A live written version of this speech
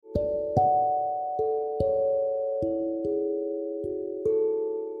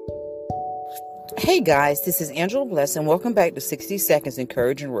Hey guys, this is Angela Bless and welcome back to 60 Seconds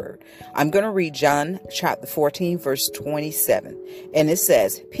Encouraging Word. I'm going to read John chapter 14 verse 27, and it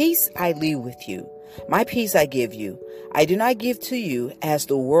says, "Peace I leave with you, my peace I give you. I do not give to you as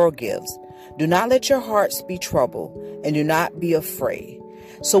the world gives. Do not let your hearts be troubled and do not be afraid."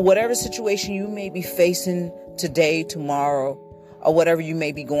 So whatever situation you may be facing today, tomorrow, or whatever you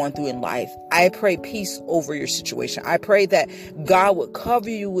may be going through in life, I pray peace over your situation. I pray that God would cover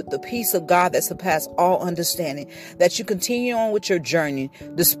you with the peace of God that surpasses all understanding, that you continue on with your journey,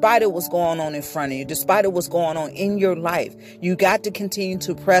 despite of what's going on in front of you, despite of what's going on in your life. You got to continue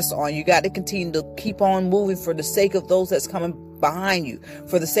to press on. You got to continue to keep on moving for the sake of those that's coming behind you,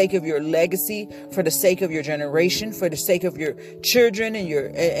 for the sake of your legacy, for the sake of your generation, for the sake of your children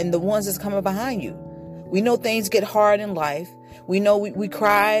and the ones that's coming behind you. We know things get hard in life. We know we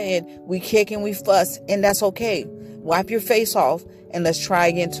cry and we kick and we fuss, and that's okay. Wipe your face off and let's try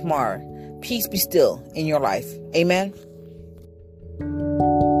again tomorrow. Peace be still in your life. Amen.